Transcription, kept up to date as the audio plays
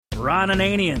Ron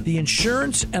Ananian. The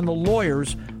insurance and the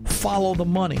lawyers follow the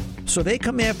money. So they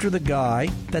come after the guy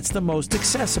that's the most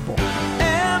accessible.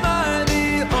 Am I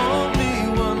the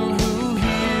only one who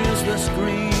hears the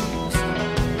screams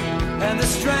and the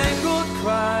strangled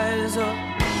cries of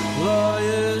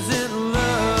lawyers in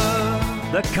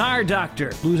love? The Car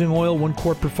Doctor. Losing oil 1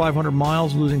 quart per 500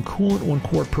 miles, losing coolant 1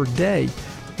 quart per day,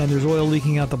 and there's oil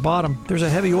leaking out the bottom. There's a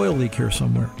heavy oil leak here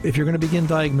somewhere. If you're going to begin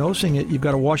diagnosing it, you've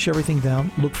got to wash everything down,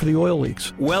 look for the oil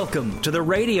leaks. Welcome to the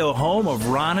radio home of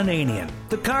Ron Ananian,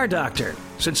 the Car Doctor.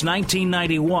 Since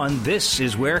 1991, this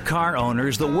is where car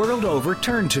owners the world over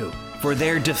turn to for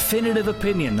their definitive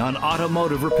opinion on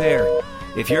automotive repair.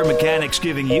 If your mechanic's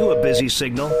giving you a busy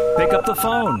signal, pick up the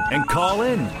phone and call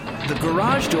in. The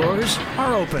garage doors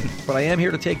are open. But I am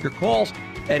here to take your calls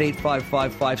at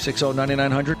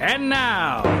 855-560-9900. And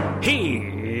now,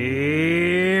 here's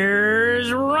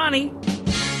Ronnie.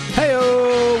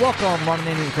 Hey-o! Welcome, Ron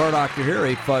Ananian, the Car Doctor here,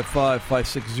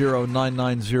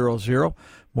 855-560-9900.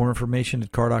 More information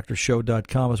at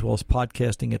cardoctorshow.com, as well as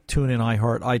podcasting at TuneIn,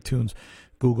 iHeart, iTunes,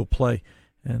 Google Play,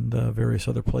 and various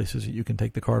other places that you can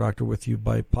take the Car Doctor with you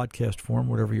by podcast form,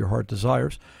 whatever your heart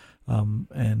desires.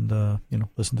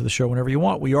 Listen to the show whenever you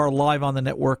want. We are live on the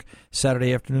network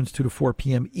Saturday afternoons, 2 to 4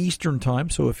 p.m. Eastern Time.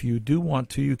 So if you do want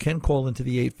to, you can call into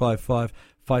the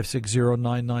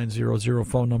 855-560-9900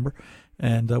 phone number,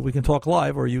 and we can talk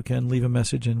live, or you can leave a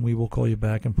message, and we will call you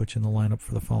back and put you in the lineup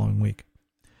for the following week.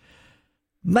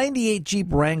 98 Jeep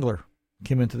Wrangler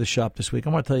came into the shop this week.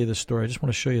 I want to tell you this story. I just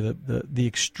want to show you the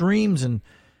extremes and,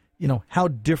 how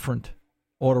different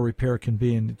auto repair can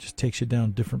be, and it just takes you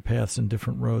down different paths and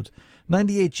different roads.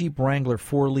 98 Jeep Wrangler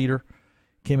 4-liter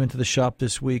came into the shop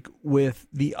this week with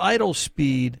the idle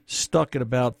speed stuck at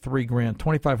about $3,000,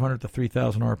 2,500 to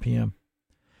 3,000 RPM.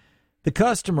 The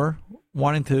customer,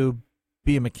 wanting to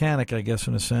be a mechanic, I guess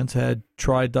in a sense, had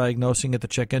tried diagnosing it. The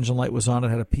check engine light was on. It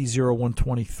had a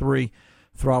P0123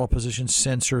 throttle position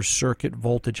sensor circuit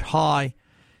voltage high.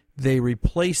 They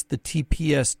replaced the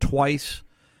TPS twice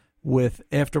with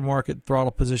aftermarket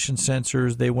throttle position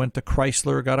sensors. They went to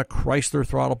Chrysler, got a Chrysler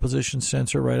throttle position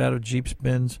sensor right out of Jeep's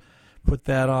bins, put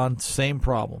that on, same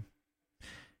problem.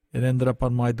 It ended up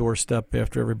on my doorstep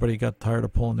after everybody got tired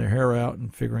of pulling their hair out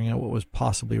and figuring out what was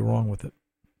possibly wrong with it.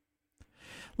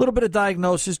 A little bit of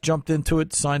diagnosis, jumped into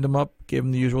it, signed them up, gave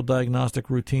them the usual diagnostic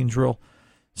routine drill,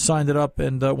 signed it up,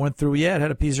 and went through. Yeah, it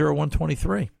had a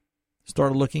P0123.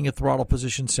 Started looking at throttle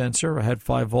position sensor. I had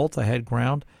 5 volts. I had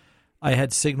ground. I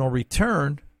had signal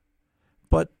returned,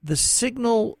 but the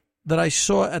signal that I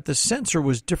saw at the sensor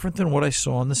was different than what I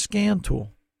saw on the scan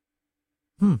tool.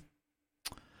 Do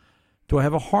I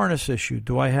have a harness issue?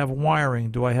 Do I have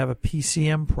wiring? Do I have a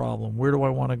PCM problem? Where do I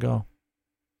want to go?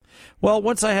 Well,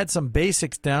 once I had some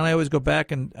basics down, I always go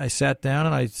back and I sat down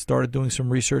and I started doing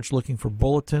some research, looking for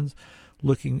bulletins,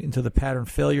 looking into the pattern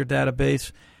failure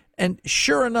database. And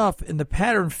sure enough, in the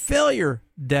pattern failure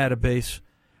database,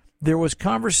 there was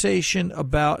conversation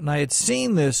about, and I had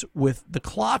seen this with the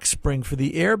clock spring for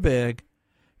the airbag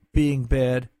being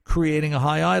bad, creating a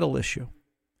high idle issue.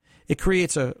 It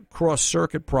creates a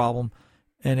cross-circuit problem,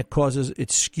 and it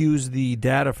skews the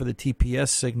data for the TPS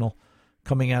signal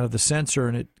coming out of the sensor,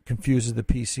 and it confuses the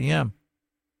PCM.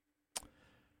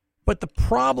 But the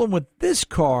problem with this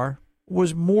car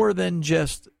was more than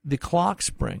just the clock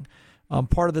spring.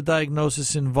 Part of the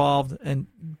diagnosis involved, and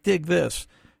dig this,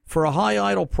 for a high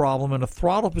idle problem and a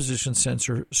throttle position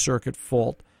sensor circuit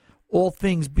fault, all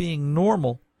things being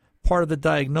normal, part of the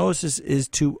diagnosis is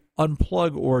to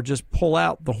unplug or just pull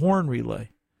out the horn relay.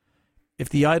 If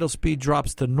the idle speed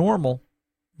drops to normal,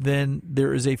 then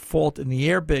there is a fault in the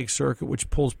airbag circuit, which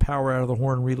pulls power out of the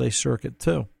horn relay circuit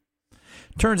too.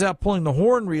 Turns out pulling the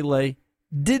horn relay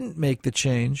didn't make the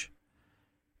change,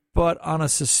 but on a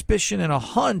suspicion and a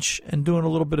hunch and doing a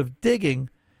little bit of digging,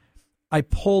 I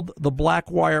pulled the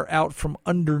black wire out from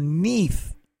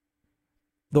underneath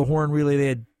the horn relay. They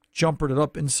had jumpered it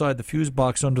up inside the fuse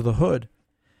box under the hood,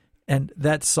 and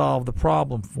that solved the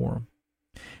problem for them.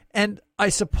 And I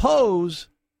suppose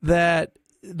that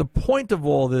the point of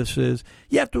all this is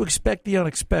you have to expect the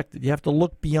unexpected. You have to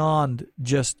look beyond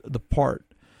just the part.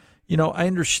 I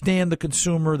understand the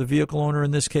consumer, the vehicle owner,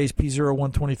 in this case,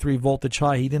 P0123 voltage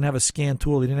high. He didn't have a scan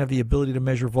tool. He didn't have the ability to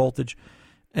measure voltage.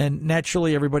 And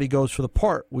naturally, everybody goes for the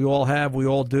part. We all have, we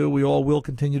all do, we all will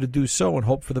continue to do so and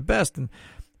hope for the best. And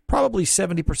probably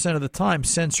 70% of the time,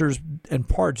 sensors and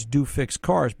parts do fix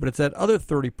cars. But it's that other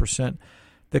 30%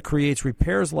 that creates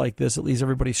repairs like this that leaves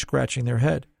everybody scratching their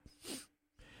head.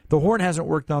 The horn hasn't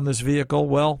worked on this vehicle,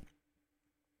 well,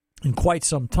 in quite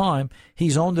some time.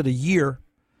 He's owned it a year,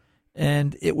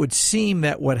 And it would seem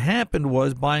that what happened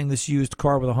was buying this used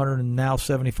car with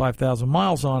 175,000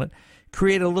 miles on it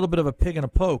created a little bit of a pig in a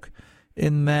poke,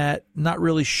 in that not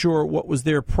really sure what was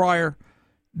there prior.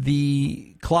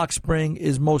 The clock spring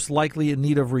is most likely in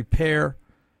need of repair.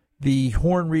 The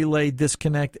horn relay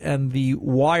disconnect and the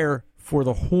wire for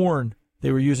the horn,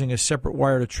 they were using a separate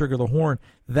wire to trigger the horn.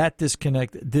 That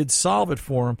disconnect did solve it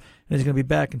for him, and he's going to be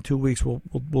back in 2 weeks.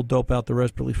 We'll dope out the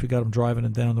rest, but at least we got him driving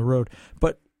and down the road.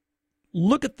 But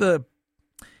look at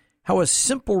how a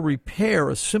simple repair,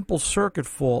 a simple circuit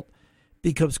fault,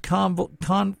 becomes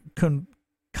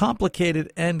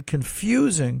complicated and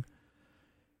confusing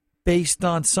based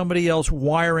on somebody else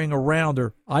wiring around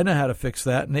her. I know how to fix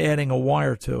that, and adding a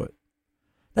wire to it.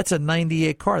 That's a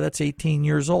 98 car. That's 18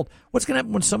 years old. What's going to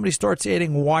happen when somebody starts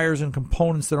adding wires and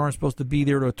components that aren't supposed to be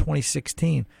there to a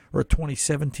 2016 or a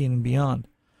 2017 and beyond?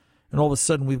 And all of a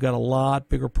sudden, we've got a lot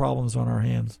bigger problems on our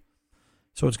hands.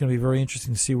 So it's going to be very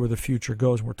interesting to see where the future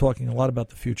goes. And we're talking a lot about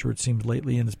the future, it seems,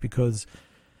 lately, and it's because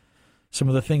some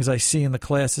of the things I see in the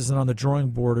classes and on the drawing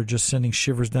board are just sending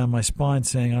shivers down my spine,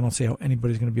 saying I don't see how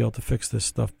anybody's going to be able to fix this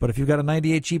stuff. But if you've got a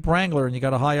 98 Jeep Wrangler and you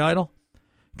got a high idle,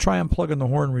 try unplugging the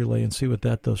horn relay and see what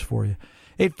that does for you.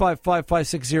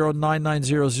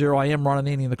 855-560-9900. I am Ron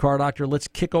Ananian, the Car Doctor. Let's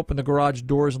kick open the garage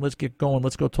doors and let's get going.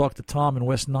 Let's go talk to Tom in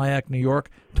West Nyack, New York,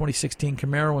 2016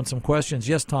 Camaro, and some questions.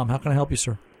 Yes, Tom, how can I help you,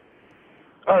 sir?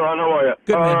 Hi, Ron. How are you?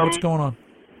 Good, man. What's going on?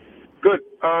 Good.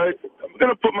 I'm going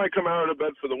to put my Camaro to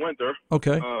bed for the winter.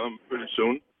 Okay. Pretty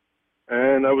soon.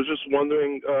 And I was just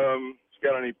wondering if you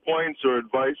got any points or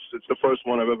advice. It's the first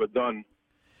one I've ever done.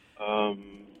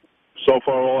 So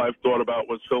far, all I've thought about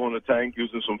was filling the tank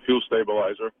using some fuel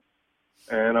stabilizer.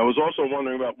 And I was also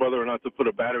wondering about whether or not to put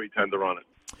a battery tender on it.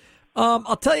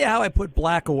 I'll tell you how I put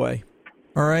black away.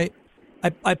 All right?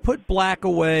 I put black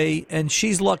away, and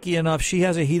she's lucky enough. She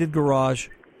has a heated garage.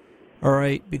 All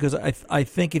right, because I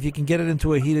think if you can get it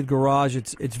into a heated garage,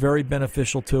 it's very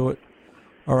beneficial to it.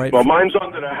 All right. Well, mine's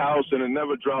under the house, and it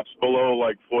never drops below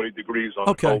like 40 degrees on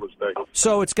the coldest day.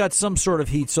 So it's got some sort of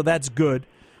heat, so that's good.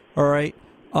 All right.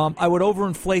 I would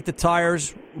overinflate the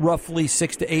tires, roughly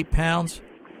 6 to 8 pounds.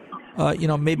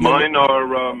 Maybe mine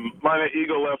are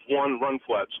Eagle F1 run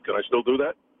flats. Can I still do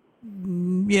that?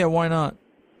 Yeah, why not?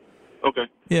 Okay.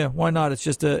 Yeah, why not? It's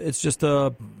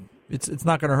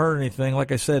not going to hurt anything.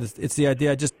 Like I said, it's the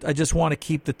idea. I just want to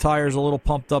keep the tires a little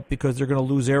pumped up because they're going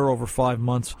to lose air over 5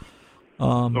 months.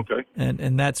 Okay.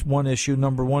 And that's one issue.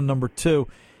 Number one. Number two,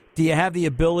 do you have the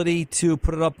ability to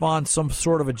put it up on some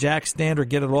sort of a jack stand or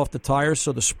get it off the tires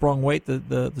so the sprung weight,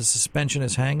 the suspension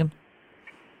is hanging?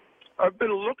 I've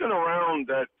been looking around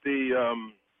at the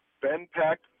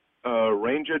Benpack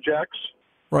Ranger jacks.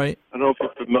 Right. I don't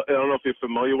know if you're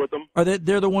familiar with them. Are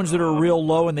they're the ones that are real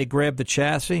low and they grab the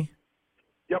chassis?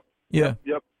 Yep. Yeah.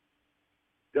 Yep.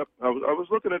 I was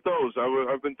looking at those.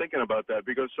 I've been thinking about that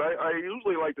because I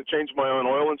usually like to change my own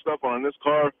oil and stuff. On this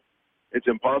car, it's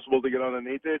impossible to get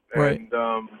underneath it. Right. And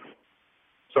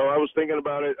so I was thinking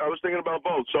about it. I was thinking about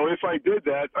both. So if I did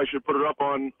that, I should put it up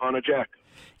on a jack.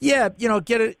 Yeah,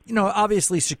 get it,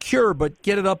 obviously secure, but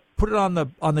get it up, put it on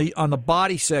the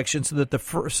body section so that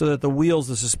the wheels,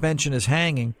 the suspension is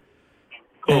hanging.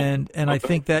 Cool. And okay. I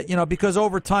think that, because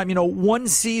over time, one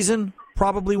season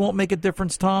probably won't make a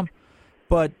difference, Tom,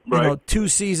 but right. 2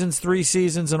 seasons, 3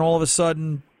 seasons, and all of a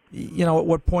sudden, at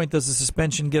what point does the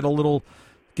suspension get to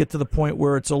the point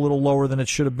where it's a little lower than it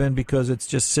should have been because it's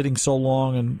just sitting so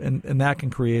long, and that can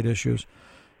create issues.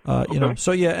 Okay.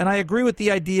 So yeah, and I agree with the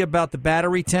idea about the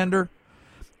battery tender.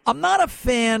 I'm not a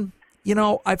fan,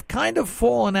 I've kind of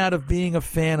fallen out of being a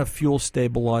fan of fuel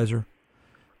stabilizer.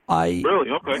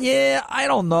 Really? Okay. Yeah, I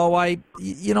don't know. I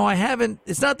haven't,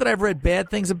 it's not that I've read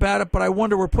bad things about it, but I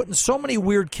wonder, we're putting so many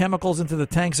weird chemicals into the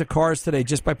tanks of cars today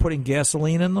just by putting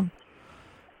gasoline in them.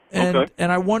 And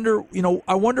I wonder,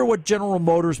 what General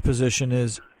Motors' position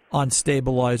is on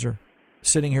stabilizer,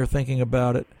 sitting here thinking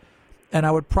about it. And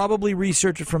I would probably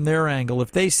research it from their angle.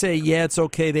 If they say, yeah, it's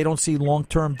okay, they don't see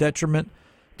long-term detriment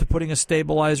to putting a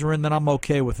stabilizer in, then I'm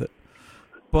okay with it.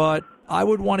 But I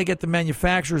would want to get the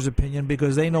manufacturer's opinion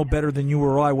because they know better than you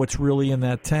or I what's really in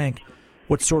that tank,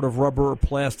 what sort of rubber or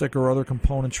plastic or other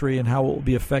componentry, and how it will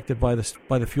be affected by the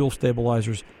fuel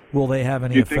stabilizers. Will they have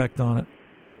any effect on it?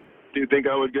 Do you think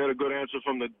I would get a good answer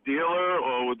from the dealer,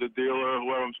 or would the dealer,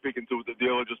 whoever I'm speaking to, would the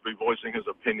dealer just be voicing his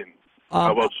opinion?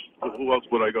 Who else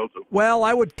would I go to? Well,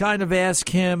 I would kind of ask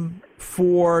him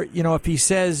for, if he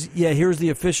says, yeah, here's the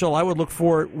official, I would look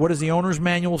for, what does the owner's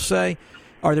manual say?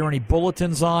 Are there any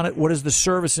bulletins on it? What does the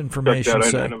service information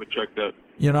say? I never checked that.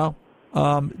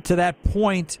 To that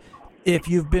point, if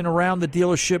you've been around the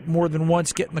dealership more than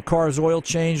once, getting the car's oil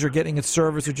changed or getting it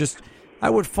serviced, or just, I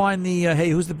would find the, hey,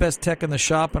 who's the best tech in the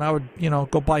shop, and I would,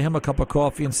 go buy him a cup of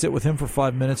coffee and sit with him for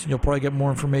 5 minutes, and you'll probably get more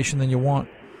information than you want.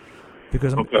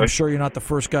 Because I'm sure you're not the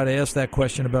first guy to ask that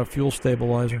question about fuel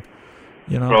stabilizer.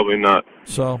 Probably not.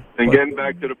 So, getting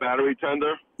back to the battery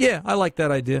tender. Yeah, I like that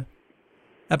idea.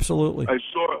 Absolutely. I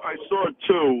saw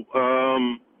two.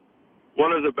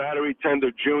 One is a battery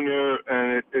tender junior,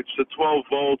 and it's the 12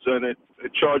 volts, and it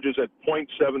charges at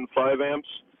 0.75 amps.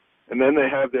 And then they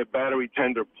have their battery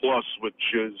tender plus,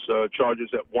 which is charges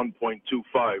at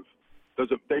 1.25.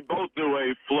 They both do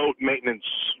a float maintenance.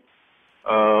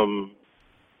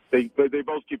 They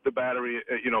both keep the battery,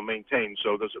 maintained.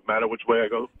 So does it matter which way I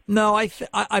go? No,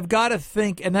 I've got to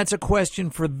think, and that's a question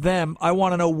for them. I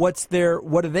want to know what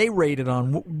are they rated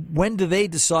on? When do they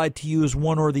decide to use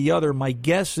one or the other? My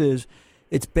guess is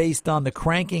it's based on the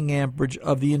cranking amperage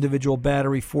of the individual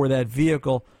battery for that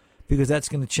vehicle, because that's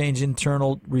going to change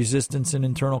internal resistance and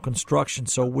internal construction.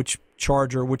 So which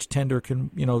charger, which tender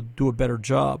can do a better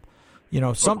job?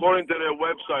 According to their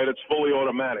website, it's fully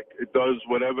automatic. It does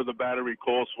whatever the battery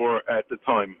calls for at the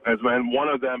time. And one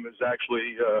of them is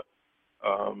actually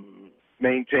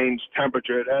maintains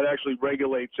temperature. It actually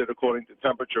regulates it according to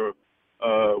temperature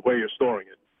where you're storing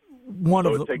it.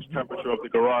 It takes temperature of the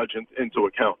garage into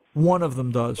account. One of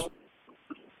them does.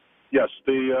 Yes,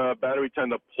 the battery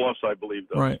tender plus, I believe,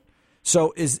 does. Right.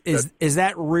 So is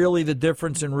that really the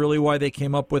difference, and really why they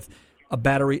came up with a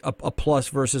battery, a plus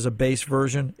versus a base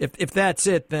version? If that's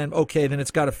it, then okay, then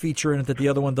it's got a feature in it that the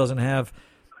other one doesn't have,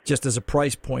 just as a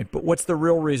price point. But what's the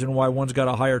real reason why one's got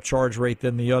a higher charge rate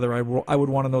than the other? I would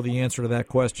want to know the answer to that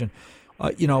question.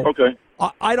 Okay.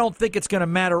 I don't think it's going to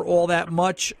matter all that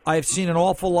much. I've seen an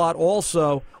awful lot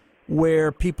also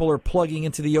where people are plugging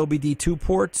into the OBD2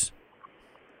 ports,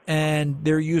 and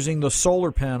they're using the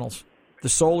solar panels, the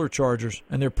solar chargers,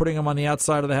 and they're putting them on the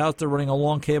outside of the house. They're running a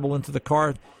long cable into the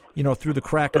car, through the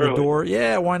crack of the door.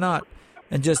 Yeah, why not?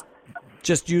 And just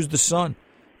use the sun.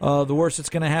 The worst that's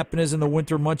going to happen is in the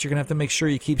winter months, you're going to have to make sure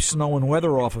you keep snow and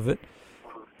weather off of it.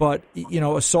 But,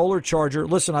 a solar charger,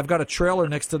 listen, I've got a trailer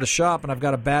next to the shop, and I've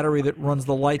got a battery that runs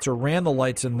the lights or ran the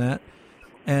lights in that.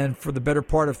 And for the better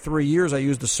part of 3 years, I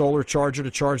used a solar charger to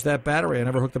charge that battery. I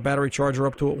never hooked the battery charger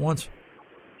up to it once.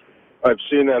 I've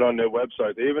seen that on their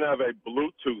website. They even have a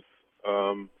Bluetooth.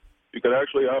 You could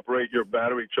actually operate your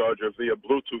battery charger via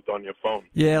Bluetooth on your phone.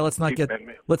 Yeah, let's not get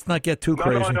too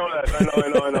crazy. No, I know that. I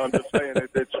know. I'm just saying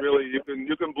it's really you can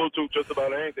Bluetooth just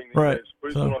about anything these days.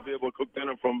 Pretty soon I'll be able to cook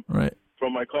dinner from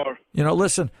my car.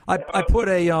 Listen, I put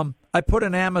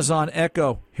an Amazon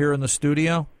Echo here in the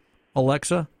studio,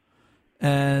 Alexa,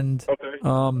 and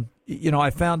I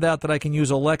found out that I can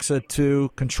use Alexa to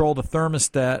control the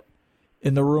thermostat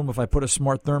in the room if I put a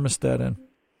smart thermostat in.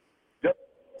 Yep.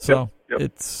 So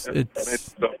it's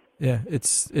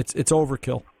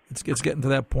overkill. It's getting to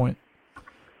that point.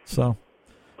 So,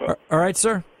 all right,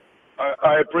 sir.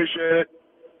 I appreciate it.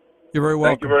 You're very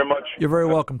welcome. Thank you very much. You're very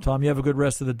welcome, Tom. You have a good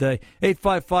rest of the day.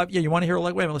 855. Yeah, you want to hear?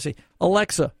 Wait a minute. Let's see.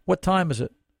 Alexa, what time is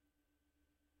it?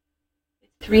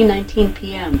 It's 3:19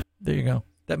 p.m. There you go.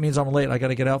 That means I'm late. I got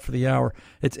to get out for the hour.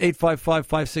 It's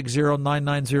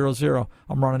 855-560-9900.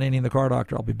 I'm Ron Ananian, the Car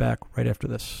Doctor. I'll be back right after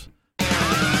this.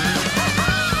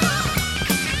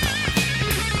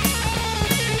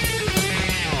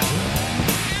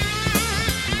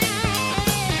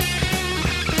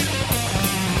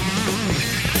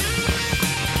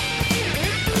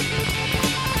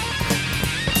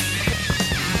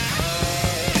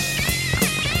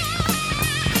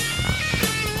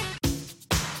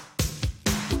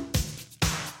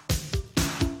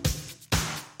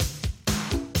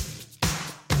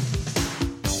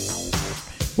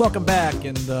 Welcome back,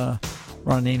 and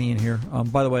Ron Ananian here.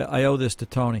 By the way, I owe this to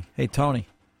Tony. Hey, Tony,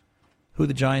 who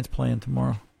the Giants playing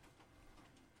tomorrow?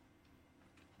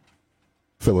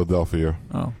 Philadelphia.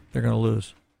 Oh, they're going to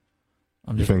lose.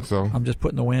 You think so? I'm just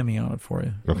putting the whammy on it for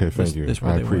you. Okay, thank you.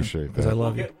 I appreciate that. Because I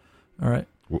love you. All right.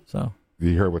 So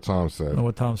you heard what Tom said. Know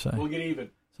what Tom said. We'll get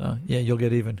even. So yeah, you'll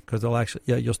get even because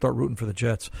you'll start rooting for the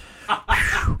Jets.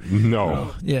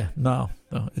 No. No,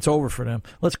 it's over for them.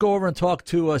 Let's go over and talk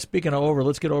to. Speaking of over,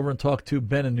 let's get over and talk to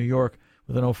Ben in New York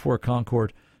with an 04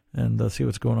 Concorde and see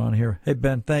what's going on here. Hey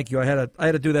Ben, thank you. I had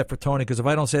to do that for Tony because if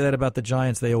I don't say that about the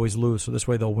Giants, they always lose. So this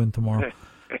way they'll win tomorrow.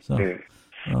 So,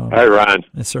 hi Ron.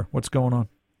 Yes sir. What's going on?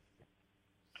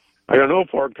 I got an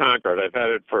 04 Concorde. I've had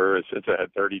it since I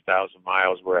had 30,000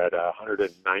 miles. We're at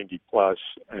 190 plus,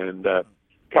 and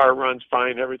car runs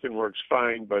fine. Everything works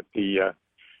fine, but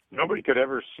nobody could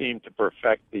ever seem to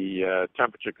perfect the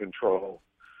temperature control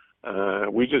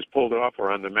We just pulled off.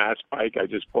 We're on the Mass Pike. I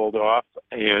just pulled off,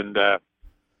 and the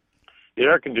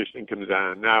air conditioning comes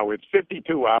on. Now it's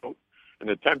 52 out, and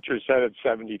the temperature is set at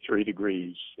 73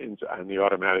 degrees on the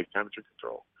automatic temperature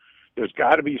control. There's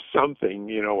got to be something,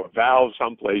 a valve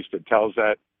someplace that tells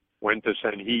that when to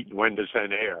send heat and when to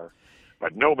send air.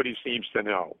 But nobody seems to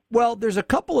know. Well, there's a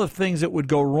couple of things that would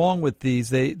go wrong with these.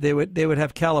 They would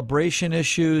have calibration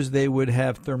issues. They would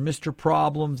have thermistor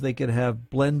problems. They could have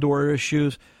blend door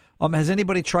issues. Has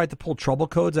anybody tried to pull trouble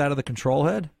codes out of the control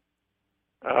head?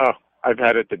 Oh, I've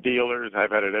had it at the dealers.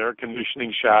 I've had it at air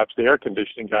conditioning shops. The air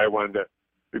conditioning guy wanted to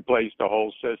replace the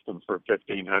whole system for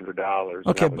 $1,500.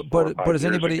 Okay, but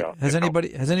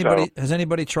has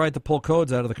anybody tried to pull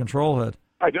codes out of the control head?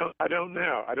 I don't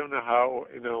know. I don't know how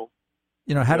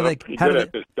how do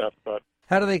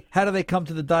they come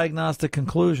to the diagnostic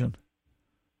conclusion?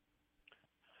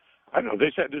 I don't know.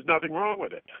 They said there's nothing wrong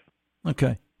with it.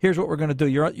 Okay. Here's what we're going to do.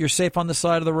 You're safe on the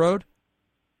side of the road?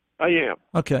 I am.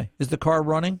 Okay. Is the car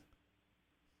running?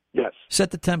 Yes.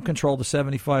 Set the temp control to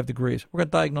 75 degrees. We're going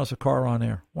to diagnose a car on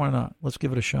air. Why not? Let's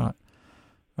give it a shot.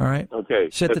 All right? Okay.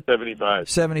 Set 75.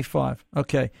 75.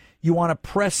 Okay. You want to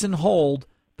press and hold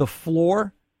the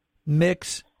floor,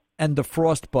 mix, and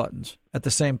defrost buttons at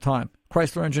the same time.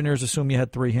 Chrysler engineers assume you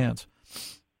had 3 hands.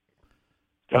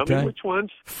 Tell me which ones?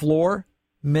 Floor,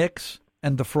 mix,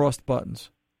 and defrost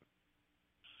buttons.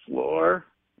 Floor,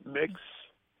 mix,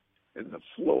 and the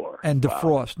floor. And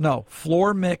defrost. Wow. No,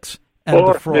 floor, mix, and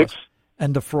defrost. Mix.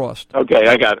 And defrost. Okay,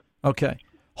 I got it. Okay.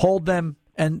 Hold them,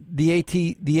 and the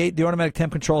automatic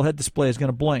temp control head display is going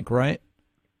to blink, right?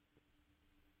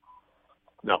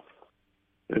 No.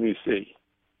 Let me see.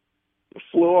 The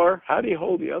floor. How do you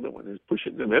hold the other one? Is push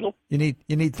it in the middle? You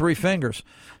need 3 fingers.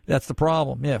 That's the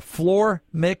problem. Yeah, floor,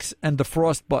 mix, and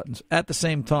defrost buttons at the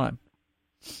same time.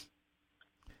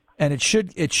 And it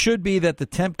should be that the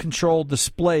temp control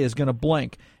display is going to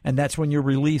blink, and that's when you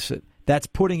release it. That's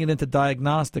putting it into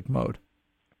diagnostic mode.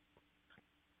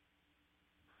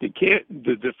 You can't.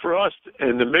 The defrost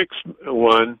and the mix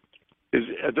one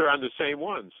they're on the same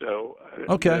one. So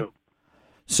okay.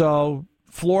 So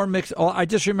floor mix. Oh, I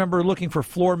just remember looking for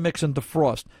floor, mix, and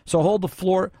defrost. So hold the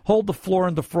floor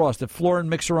and defrost. If floor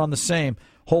and mix are on the same,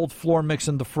 hold floor, mix,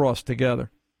 and defrost together.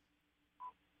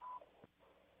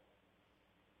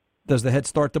 Does the head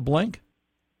start to blink?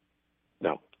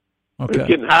 No. Okay. It's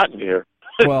getting hot in here.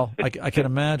 Well, I can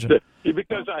imagine.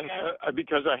 Because I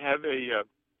have a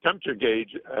temperature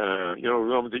gauge, the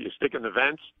one that you stick in the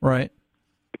vents. Right.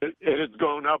 It's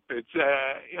going up. It's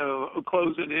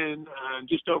closing in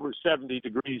just over 70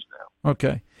 degrees now.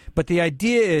 Okay, but the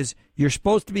idea is you're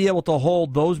supposed to be able to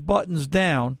hold those buttons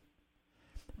down,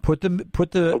 put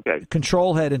the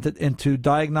control head into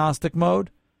diagnostic mode.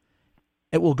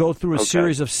 It will go through a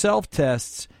series of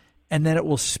self-tests, and then it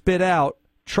will spit out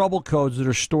trouble codes that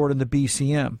are stored in the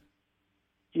BCM.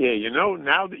 Yeah,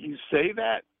 now that you say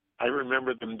that, I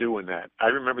remember them doing that. I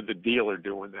remember the dealer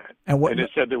doing that. And it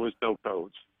said there was no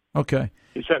codes. Okay.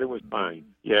 He said it was fine.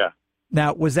 Yeah.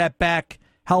 Now, was that back,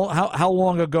 how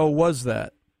long ago was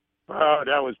that? Oh,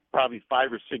 that was probably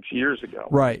 5 or 6 years ago.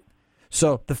 Right.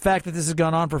 So the fact that this has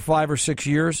gone on for 5 or 6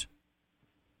 years,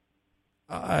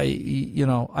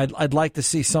 I'd like to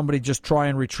see somebody just try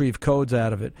and retrieve codes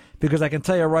out of it, because I can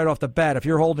tell you right off the bat, if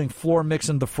you're holding floor, mix,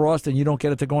 and defrost and you don't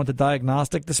get it to go into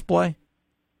diagnostic display,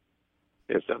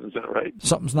 yeah, something's not right.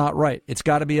 Something's not right. It's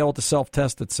got to be able to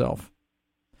self-test itself.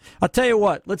 I'll tell you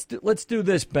what. Let's do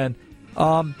this, Ben.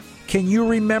 Can you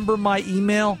remember my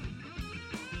email?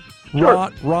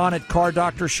 Sure. Ron at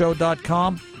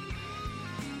cardoctorshow.com.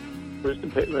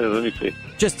 Let me see.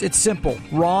 It's simple.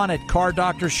 Ron at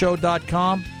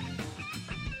cardoctorshow.com.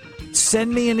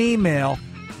 Send me an email,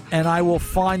 and I will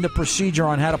find the procedure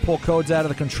on how to pull codes out of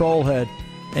the control head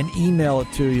and email it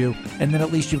to you, and then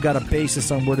at least you've got a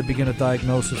basis on where to begin a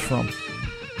diagnosis from.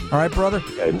 All right, brother?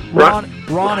 Okay. Ron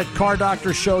at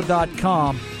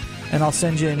cardoctorshow.com, and I'll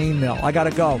send you an email. I got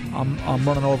to go. I'm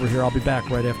running over here. I'll be back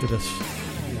right after this.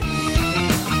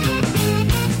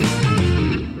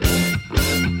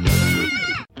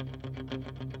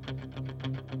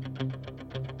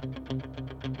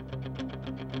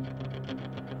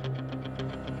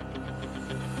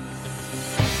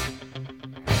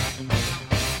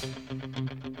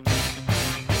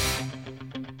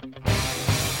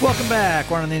 Welcome back.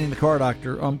 Ron Ananian, the Car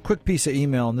Doctor. Quick piece of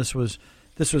email, and this was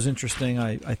interesting.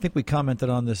 I think we commented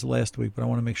on this last week, but I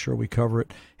want to make sure we cover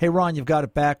it. Hey, Ron, you've got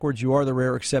it backwards. You are the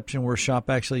rare exception where a shop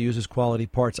actually uses quality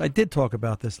parts. I did talk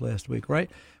about this last week, right?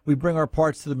 We bring our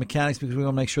parts to the mechanics because we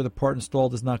want to make sure the part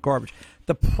installed is not garbage.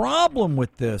 The problem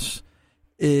with this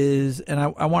is, and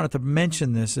I wanted to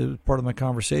mention this as part of my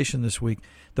conversation this week,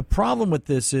 the problem with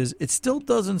this is it still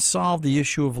doesn't solve the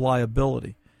issue of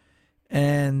liability.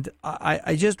 And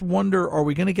I just wonder, are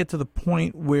we going to get to the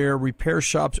point where repair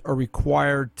shops are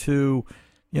required to,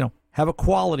 have a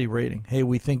quality rating? Hey,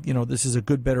 we think, this is a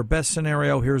good, better, best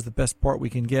scenario. Here's the best part we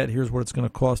can get. Here's what it's going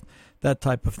to cost, that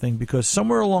type of thing. Because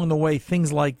somewhere along the way,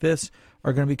 things like this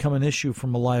are going to become an issue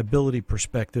from a liability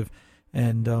perspective.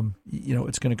 And,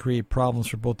 it's going to create problems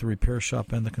for both the repair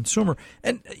shop and the consumer.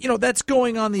 And, that's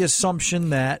going on the assumption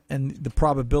that, and the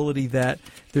probability that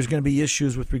there's going to be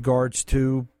issues with regards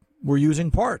to we're using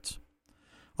parts.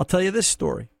 I'll tell you this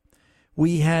story.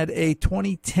 We had a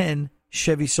 2010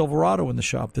 Chevy Silverado in the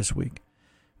shop this week.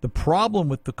 The problem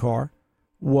with the car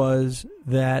was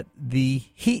that the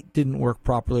heat didn't work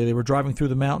properly. They were driving through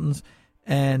the mountains,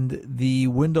 and the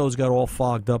windows got all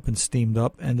fogged up and steamed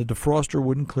up, and the defroster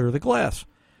wouldn't clear the glass.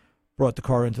 Brought the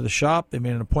car into the shop. They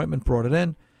made an appointment, brought it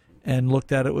in, and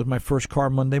looked at it with my first car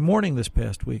Monday morning this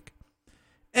past week.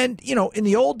 And, in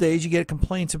the old days, you get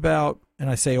complaints about, and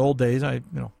I say old days,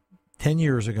 10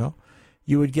 years ago,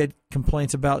 you would get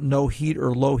complaints about no heat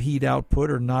or low heat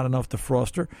output or not enough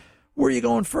defroster. Where are you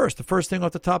going first? The first thing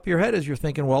off the top of your head is you're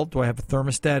thinking, well, do I have a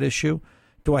thermostat issue?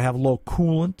 Do I have low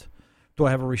coolant? Do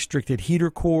I have a restricted heater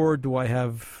core? Do I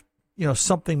have,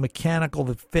 something mechanical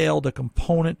that failed, a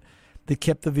component that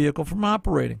kept the vehicle from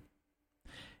operating?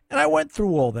 And I went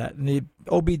through all that, and the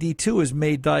OBD2 has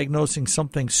made diagnosing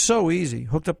something so easy.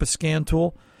 Hooked up a scan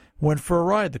tool, went for a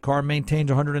ride. The car maintained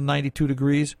 192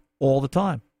 degrees all the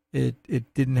time.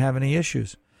 It didn't have any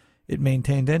issues. It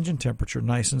maintained engine temperature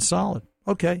nice and solid.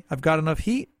 Okay, I've got enough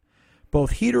heat.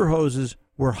 Both heater hoses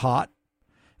were hot.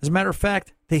 As a matter of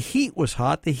fact, the heat was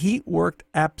hot. The heat worked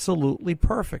absolutely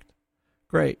perfect.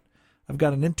 Great. I've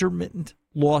got an intermittent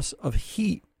loss of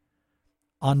heat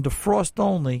on defrost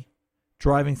only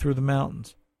driving through the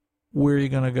mountains. Where are you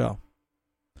going to go?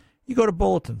 You go to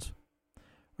bulletins.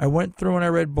 I went through and I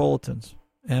read bulletins.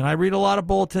 And I read a lot of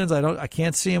bulletins. I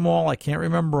can't see them all. I can't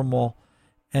remember them all.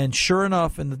 And sure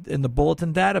enough, in the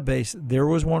bulletin database, there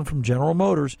was one from General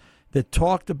Motors that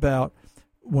talked about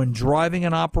when driving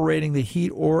and operating the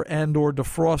heat or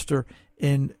defroster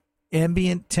in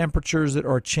ambient temperatures that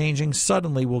are changing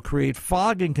suddenly will create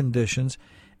fogging conditions,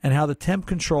 and how the temp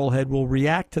control head will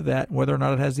react to that, whether or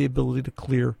not it has the ability to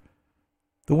clear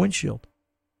the windshield.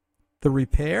 The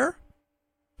repair?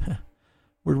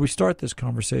 Where did we start this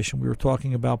conversation? We were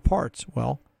talking about parts.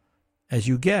 Well, as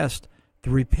you guessed, the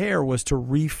repair was to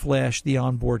reflash the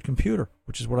onboard computer,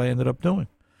 which is what I ended up doing.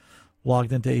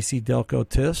 Logged into AC Delco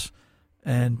TIS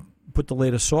and put the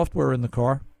latest software in the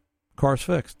car. Car's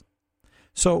fixed.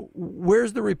 So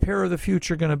where's the repair of the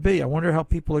future going to be? I wonder how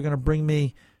people are going to bring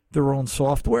me their own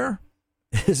software.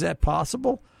 Is that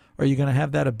possible? Are you going to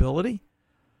have that ability?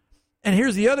 And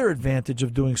here's the other advantage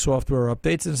of doing software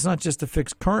updates. And it's not just to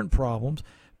fix current problems,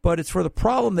 but it's for the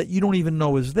problem that you don't even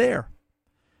know is there.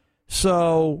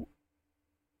 So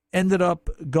ended up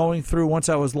going through, once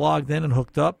I was logged in and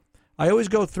hooked up, I always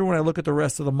go through and I look at the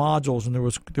rest of the modules, and there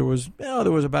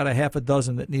was about a half a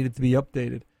dozen that needed to be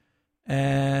updated.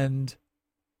 And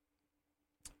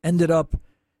ended up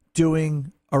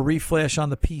doing a reflash on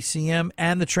the PCM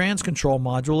and the trans control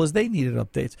module as they needed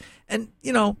updates. And,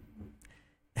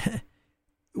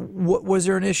 was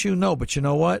there an issue? No, but you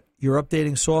know what? You're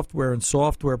updating software, and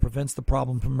software prevents the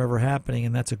problem from ever happening,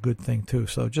 and that's a good thing too.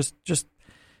 So just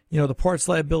the parts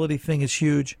liability thing is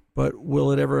huge, but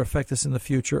will it ever affect us in the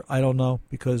future? I don't know,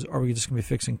 because are we just going to be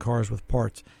fixing cars with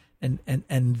parts? And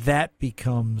that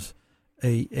becomes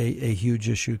a huge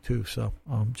issue too. So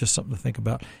just something to think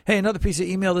about. Hey, another piece of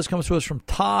email. This comes to us from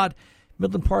Todd,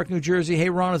 Midland Park, New Jersey. Hey,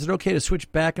 Ron, is it okay to switch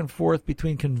back and forth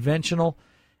between conventional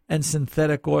and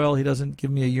synthetic oil? He doesn't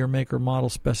give me a year, make, or model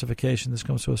specification. This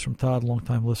comes to us from Todd,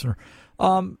 longtime listener.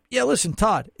 Yeah, listen,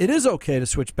 Todd, it is okay to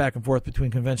switch back and forth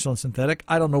between conventional and synthetic.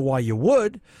 I don't know why you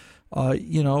would.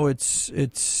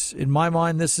 It's in my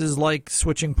mind, this is like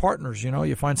switching partners.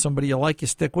 You find somebody you like, you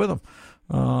stick with them.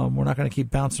 We're not going to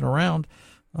keep bouncing around.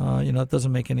 It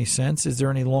doesn't make any sense. Is there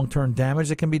any long-term damage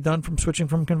that can be done from switching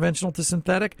from conventional to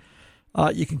synthetic?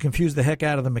 You can confuse the heck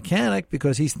out of the mechanic,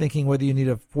 because he's thinking whether you need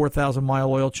a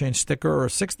 4,000-mile oil change sticker or a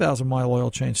 6,000-mile oil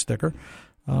change sticker,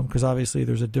 because obviously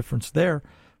there's a difference there.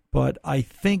 But I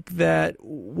think that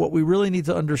what we really need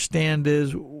to understand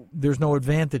is there's no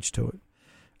advantage to it.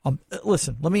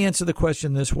 Listen, let me answer the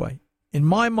question this way. In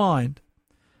my mind,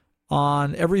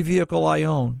 on every vehicle I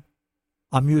own,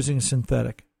 I'm using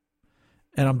synthetic.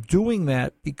 And I'm doing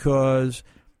that because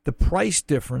the price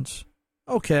difference,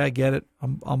 okay, I get it.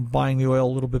 I'm buying the oil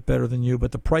a little bit better than you,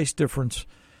 but the price difference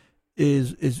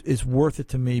is worth it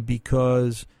to me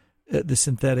because the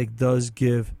synthetic does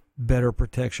give better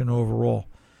protection overall.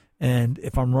 And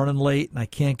if I'm running late and I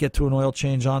can't get to an oil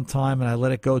change on time and I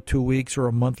let it go 2 weeks or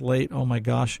a month late, oh my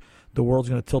gosh, the world's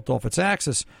going to tilt off its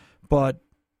axis. But,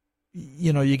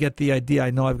 you know, you get the idea. I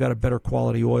know I've got a better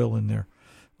quality oil in there.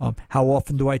 How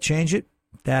often do I change it?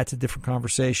 That's a different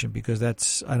conversation because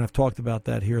that's, and I've talked about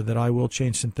that here, that I will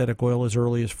change synthetic oil as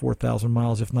early as 4,000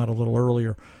 miles, if not a little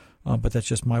earlier. But that's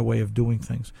just my way of doing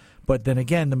things. But then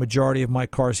again, the majority of my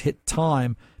cars hit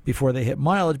time before they hit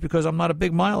mileage because I'm not a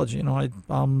big mileage. You know,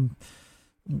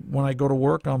 when I go to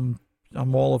work, I'm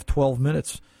all of 12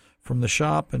 minutes from the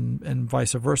shop, and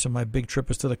vice versa. My big trip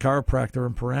is to the chiropractor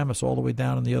in Paramus, all the way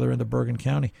down in the other end of Bergen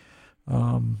County.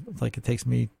 Like it takes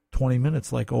me 20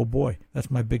 minutes. Like, oh boy,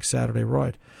 that's my big Saturday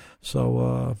ride.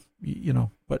 So you know,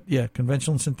 but yeah,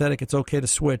 conventional and synthetic, it's okay to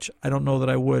switch. I don't know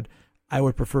that I would. I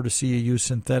would prefer to see you use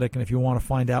synthetic. And if you want to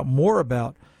find out more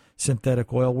about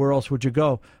synthetic oil, where else would you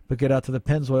go but get out to the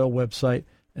Pennzoil website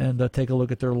and take a look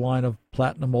at their line of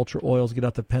Platinum Ultra oils. Get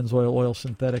out to Pennzoil Oil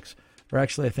Synthetics. Or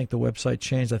actually, I think the website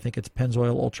changed. I think it's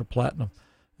Pennzoil Ultra Platinum.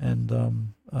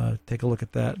 And take a look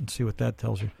at that and see what that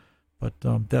tells you. But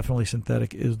definitely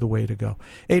synthetic is the way to go.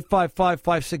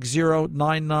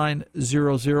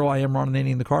 855-560-9900. I am Ron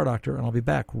Ananian, the Car Doctor, and I'll be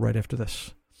back right after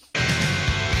this.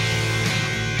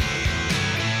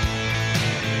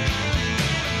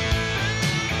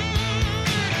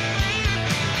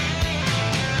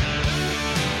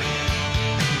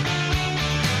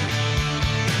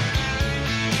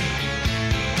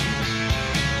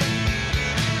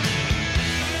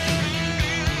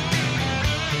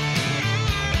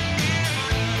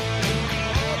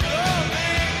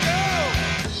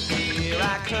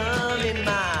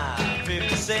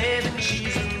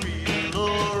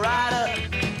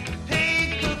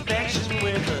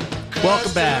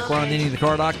 Welcome back. Ron Ananian, the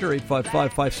Car Doctor.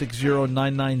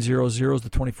 855-560-9900 is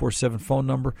the 24/7 phone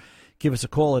number. Give us a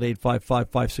call at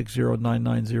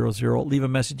 855-560-9900. Leave a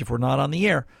message if we're not on the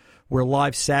air. We're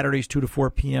live Saturdays 2 to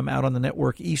 4 p.m. out on the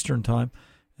network Eastern Time.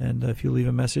 And if you leave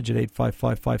a message at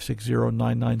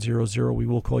 855-560-9900, we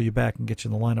will call you back and get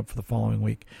you in the lineup for the following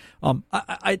week.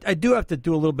 I do have to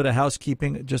do a little bit of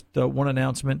housekeeping. Just one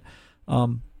announcement.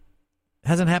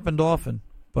 Hasn't happened often,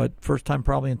 but first time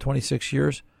probably in 26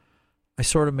 years. I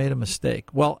sort of made a mistake.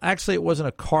 Well, actually, it wasn't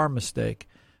a car mistake.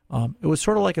 It was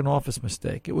sort of like an office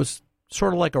mistake. It was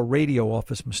sort of like a radio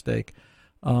office mistake.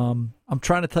 I'm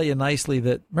trying to tell you nicely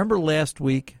that, remember last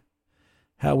week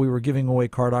how we were giving away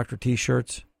Car Doctor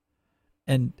T-shirts?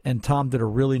 And Tom did a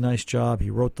really nice job.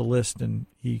 He wrote the list and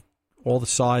all the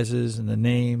sizes and the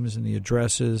names and the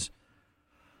addresses.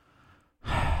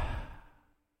 And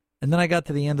then I got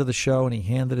to the end of the show and he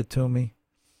handed it to me.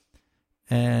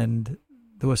 And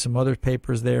there was some other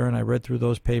papers there, and I read through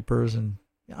those papers, and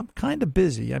I'm kind of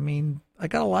busy. I mean, I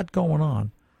got a lot going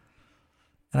on.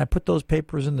 And I put those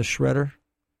papers in the shredder.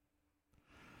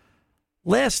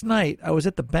 Last night, I was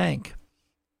at the bank,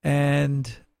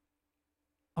 and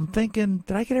I'm thinking,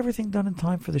 did I get everything done in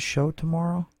time for the show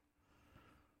tomorrow?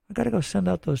 I got to go send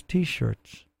out those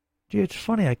T-shirts. Gee, it's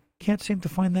funny, I can't seem to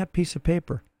find that piece of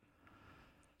paper.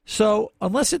 So,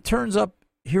 unless it turns up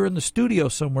here in the studio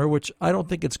somewhere, which I don't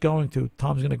think it's going to.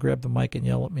 Tom's going to grab the mic and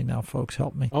yell at me now, folks.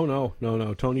 Help me. Oh, no.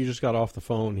 Tony just got off the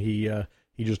phone. He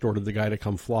just ordered the guy to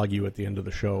come flog you at the end of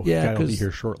the show. Yeah, he'll be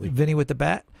here shortly. Vinny with the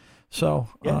bat. So,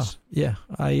 yes.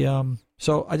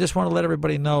 So I just want to let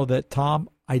everybody know that, Tom,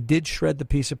 I did shred the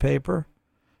piece of paper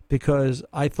because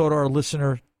I thought our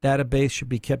listener database should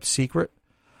be kept secret.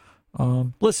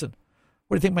 Listen.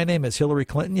 What do you think my name is? Hillary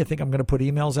Clinton? You think I'm going to put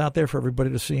emails out there for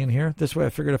everybody to see and hear? This way I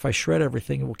figured if I shred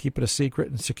everything, it will keep it a secret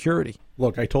and security.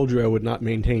 Look, I told you I would not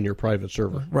maintain your private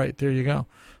server. Right, there you go.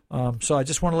 So I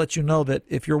just want to let you know that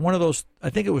if you're one of those, I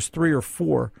think it was 3 or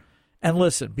 4, and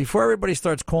listen, before everybody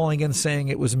starts calling in saying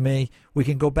it was me, we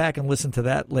can go back and listen to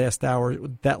that last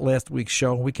week's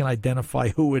show, and we can identify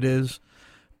who it is.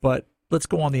 But let's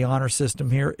go on the honor system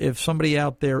here. If somebody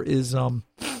out there is...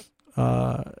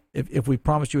 If we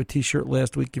promised you a T-shirt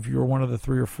last week, if you were one of the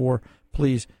 3 or 4,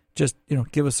 please just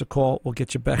give us a call. We'll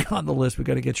get you back on the list. We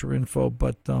got to get your info,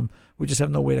 but we just have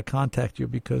no way to contact you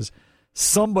because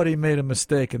somebody made a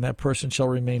mistake, and that person shall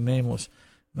remain nameless,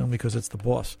 because it's the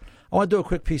boss. I want to do a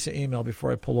quick piece of email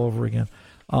before I pull over again.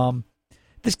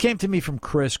 This came to me from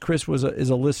Chris. Chris is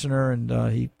a listener,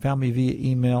 and he found me via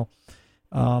email.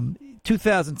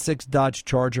 2006 Dodge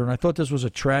Charger, and I thought this was a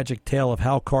tragic tale of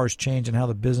how cars change and how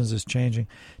the business is changing.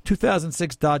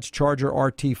 2006 Dodge Charger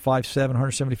RT 5.7,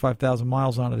 175,000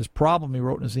 miles on it. His problem, he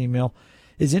wrote in his email,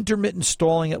 is intermittent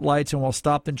stalling at lights, and while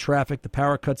stopped in traffic, the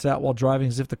power cuts out while driving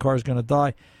as if the car is going to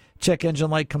die. Check engine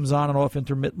light comes on and off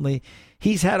intermittently.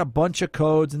 He's had a bunch of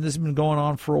codes, and this has been going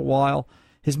on for a while.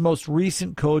 His most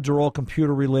recent codes are all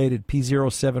computer-related,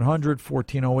 P0700,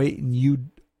 1408, and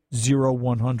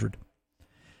U0100.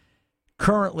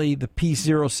 Currently, the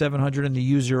P0700 and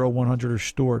the U0100 are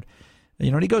stored.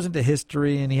 And he goes into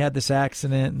history, and he had this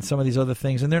accident and some of these other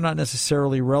things, and they're not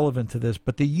necessarily relevant to this,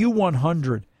 but the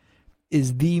U100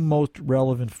 is the most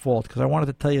relevant fault, because I wanted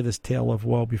to tell you this tale of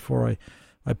woe before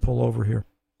I pull over here.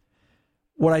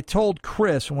 What I told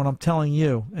Chris and what I'm telling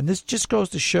you, and this just goes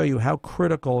to show you how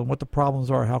critical and what the problems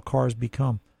are, how cars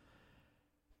become.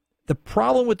 The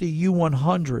problem with the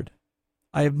U100,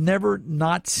 I have never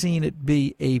not seen it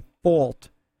be a fault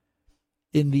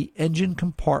in the engine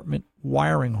compartment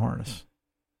wiring harness.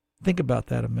 Think about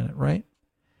that a minute, right?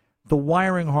 The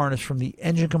wiring harness from the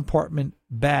engine compartment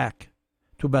back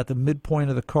to about the midpoint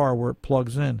of the car where it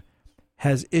plugs in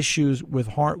has issues with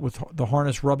the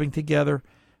harness rubbing together,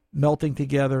 melting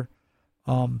together,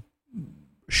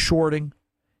 shorting,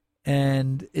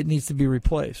 and it needs to be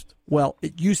replaced. Well,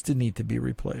 it used to need to be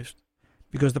replaced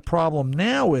because the problem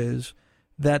now is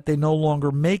that they no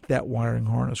longer make that wiring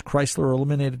harness. Chrysler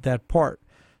eliminated that part.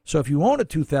 So if you own a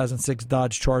 2006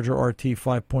 Dodge Charger RT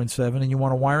 5.7 and you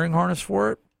want a wiring harness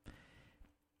for it,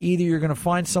 either you're going to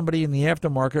find somebody in the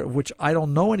aftermarket, of which I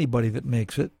don't know anybody that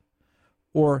makes it,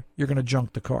 or you're going to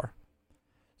junk the car.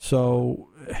 So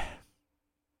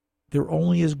they're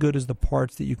only as good as the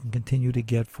parts that you can continue to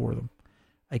get for them.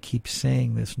 I keep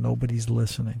saying this. Nobody's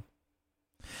listening.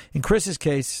 In Chris's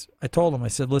case, I told him, I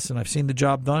said, listen, I've seen the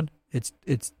job done.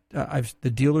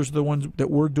 The dealers are the ones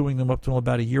that were doing them up until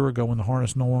about a year ago when the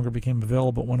harness no longer became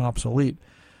available, it went obsolete.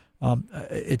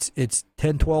 It's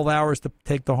 10, 12 hours to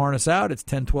take the harness out. It's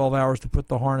 10, 12 hours to put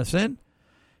the harness in.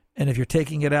 And if you're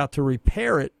taking it out to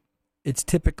repair it, it's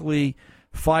typically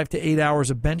 5 to 8 hours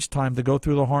of bench time to go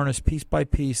through the harness piece by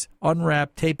piece,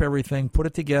 unwrap, tape everything, put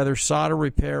it together, solder,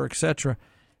 repair, etc.,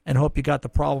 and hope you got the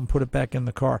problem, put it back in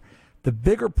the car. The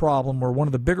bigger problem, or one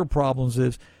of the bigger problems,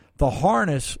 is the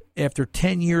harness, after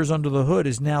 10 years under the hood,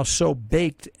 is now so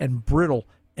baked and brittle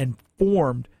and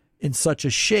formed in such a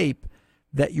shape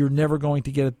that you're never going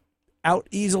to get it out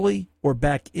easily or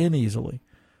back in easily.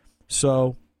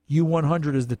 So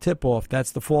U100 is the tip-off.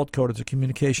 That's the fault code. It's a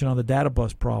communication on the data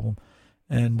bus problem.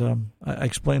 And I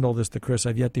explained all this to Chris.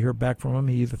 I've yet to hear back from him.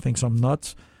 He either thinks I'm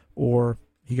nuts or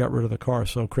he got rid of the car.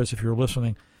 So, Chris, if you're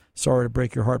listening, sorry to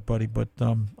break your heart, buddy, but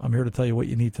I'm here to tell you what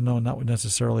you need to know, not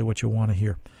necessarily what you want to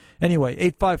hear. Anyway,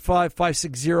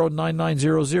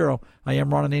 855-560-9900. I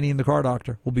am Ron Ananian, the Car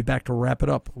Doctor. We'll be back to wrap it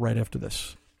up right after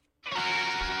this.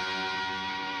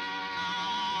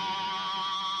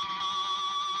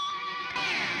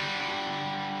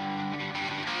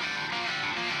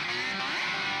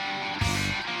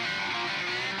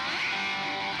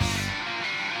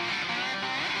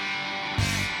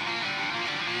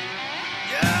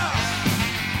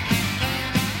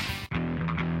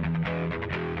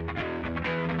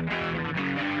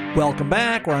 Welcome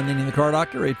back. We're on Ananian the Car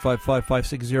Doctor,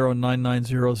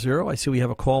 855-560-9900. I see we have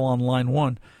a call on line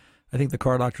one. I think the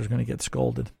Car Doctor is going to get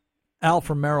scolded. Al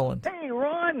from Maryland. Hey,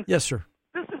 Ron. Yes, sir.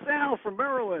 This is Al from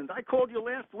Maryland. I called you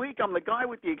last week. I'm the guy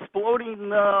with the exploding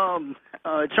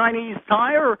Chinese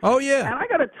tire. Oh, yeah. And I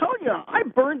got to tell you, I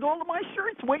burned all of my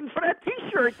shirts waiting for that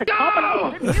T-shirt to come, and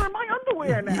I'm sitting here in my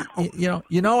underwear now.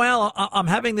 You know, Al, I'm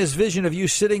having this vision of you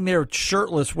sitting there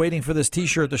shirtless waiting for this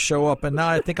T-shirt to show up, and now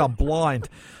I think I'm blind.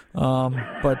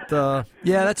 Yeah,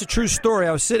 that's a true story.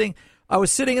 I was sitting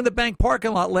in the bank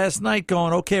parking lot last night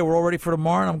going, okay, we're all ready for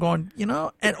tomorrow. And I'm going,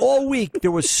 and all week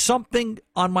there was something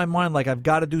on my mind, like I've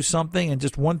got to do something, and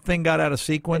just one thing got out of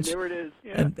sequence. And there it is.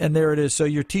 Yeah. And there it is. So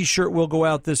your T-shirt will go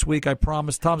out this week, I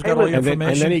promise. Tom's got all your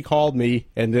information. And then he called me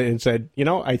and said,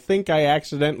 I think I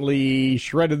accidentally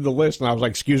shredded the list. And I was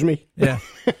like, excuse me? Yeah.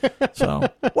 So,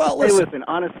 well, listen. Hey, listen,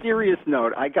 on a serious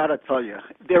note, I got to tell you,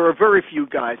 there are very few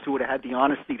guys who would have had the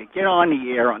honesty to get on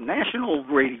the air on national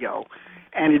radio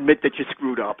and admit that you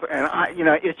screwed up. And,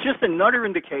 it's just another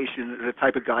indication of the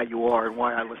type of guy you are and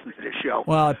why I listen to this show.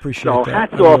 Well, I appreciate that. So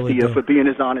hats off to you for being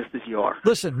as honest as you are.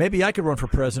 Listen, maybe I could run for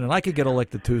president. I could get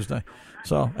elected Tuesday.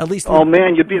 So at least. Oh,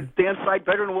 man, you'd be a damn sight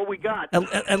better than what we got.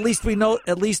 At least we know.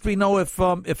 At least we know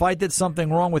if I did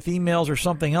something wrong with emails or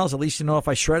something else. At least if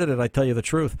I shredded it, I tell you the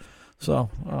truth. So,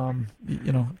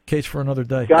 case for another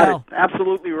day. Got Al, it.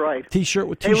 Absolutely right. T-shirt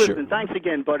with T-shirt. Hey, listen, thanks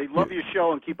again, buddy. Love your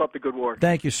show and keep up the good work.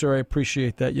 Thank you, sir. I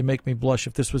appreciate that. You make me blush.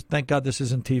 Thank God this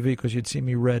isn't TV because you'd see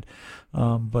me red.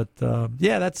 Yeah,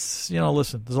 that's,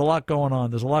 listen, there's a lot going on.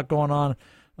 There's a lot going on.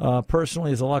 Personally,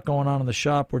 there's a lot going on in the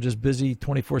shop. We're just busy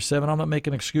 24/7. I'm not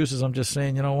making excuses. I'm just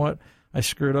saying, you know what? I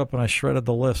screwed up and I shredded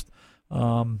the list.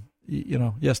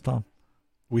 Yes, Tom.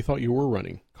 We thought you were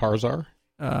running. Cars are?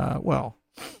 Well,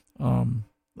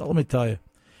 let me tell you.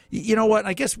 You know what?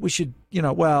 I guess we should,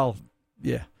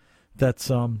 yeah.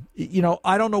 That's,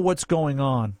 I don't know what's going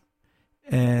on,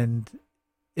 and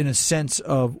in a sense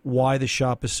of why the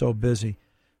shop is so busy.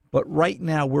 But right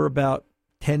now we're about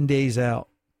 10 days out,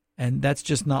 and that's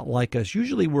just not like us.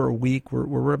 Usually we're a week.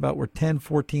 We're 10,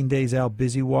 14 days out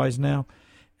busy-wise now.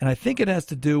 And I think it has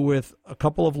to do with a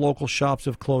couple of local shops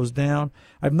have closed down.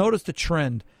 I've noticed a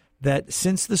trend that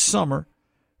since the summer,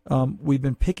 we've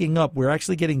been picking up. We're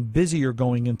actually getting busier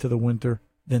going into the winter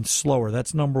than slower.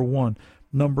 That's number one.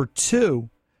 Number two,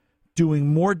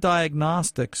 doing more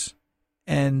diagnostics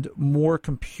and more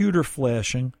computer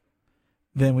flashing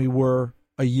than we were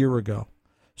a year ago.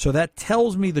 So that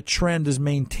tells me the trend is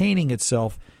maintaining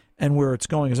itself and where it's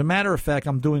going. As a matter of fact,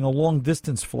 I'm doing a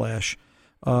long-distance flash.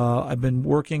 I've been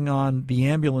working on the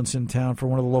ambulance in town for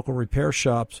one of the local repair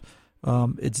shops.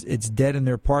 It's dead in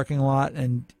their parking lot,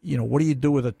 and what do you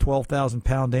do with a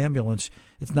 12,000-pound ambulance?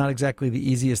 It's not exactly the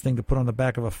easiest thing to put on the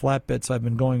back of a flatbed. So I've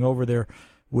been going over there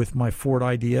with my Ford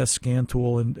IDS scan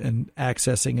tool and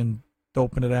accessing and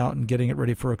open it out and getting it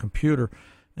ready for a computer,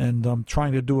 and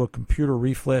trying to do a computer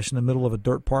reflash in the middle of a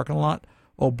dirt parking lot.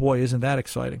 Oh boy, isn't that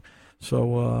exciting!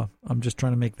 So I'm just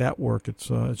trying to make that work. It's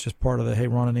just part of the hey,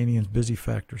 Ron Ananian's busy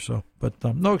factor. So, but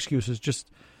no excuses.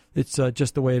 It's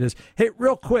just the way it is. Hey,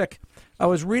 real quick, I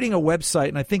was reading a website,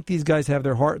 and I think these guys have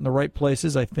their heart in the right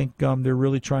places. I think they're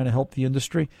really trying to help the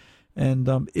industry. And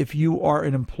if you are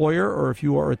an employer or if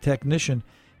you are a technician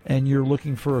and you're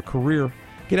looking for a career,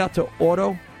 get out to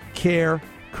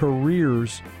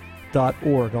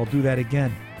autocarecareers.org. I'll do that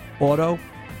again,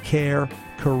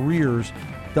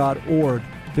 autocarecareers.org.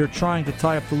 They're trying to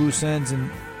tie up the loose ends, and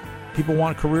people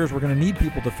want careers. We're going to need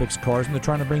people to fix cars, and they're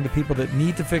trying to bring the people that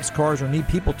need to fix cars or need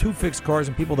people to fix cars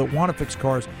and people that want to fix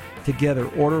cars together.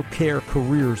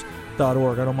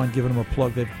 autocarecareers.org. I don't mind giving them a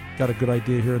plug. They've got a good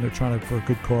idea here, and they're trying to for a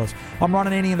good cause. I'm Ron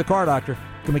Ananian, the Car Doctor.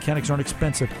 Good mechanics aren't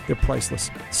expensive. They're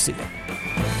priceless. See ya.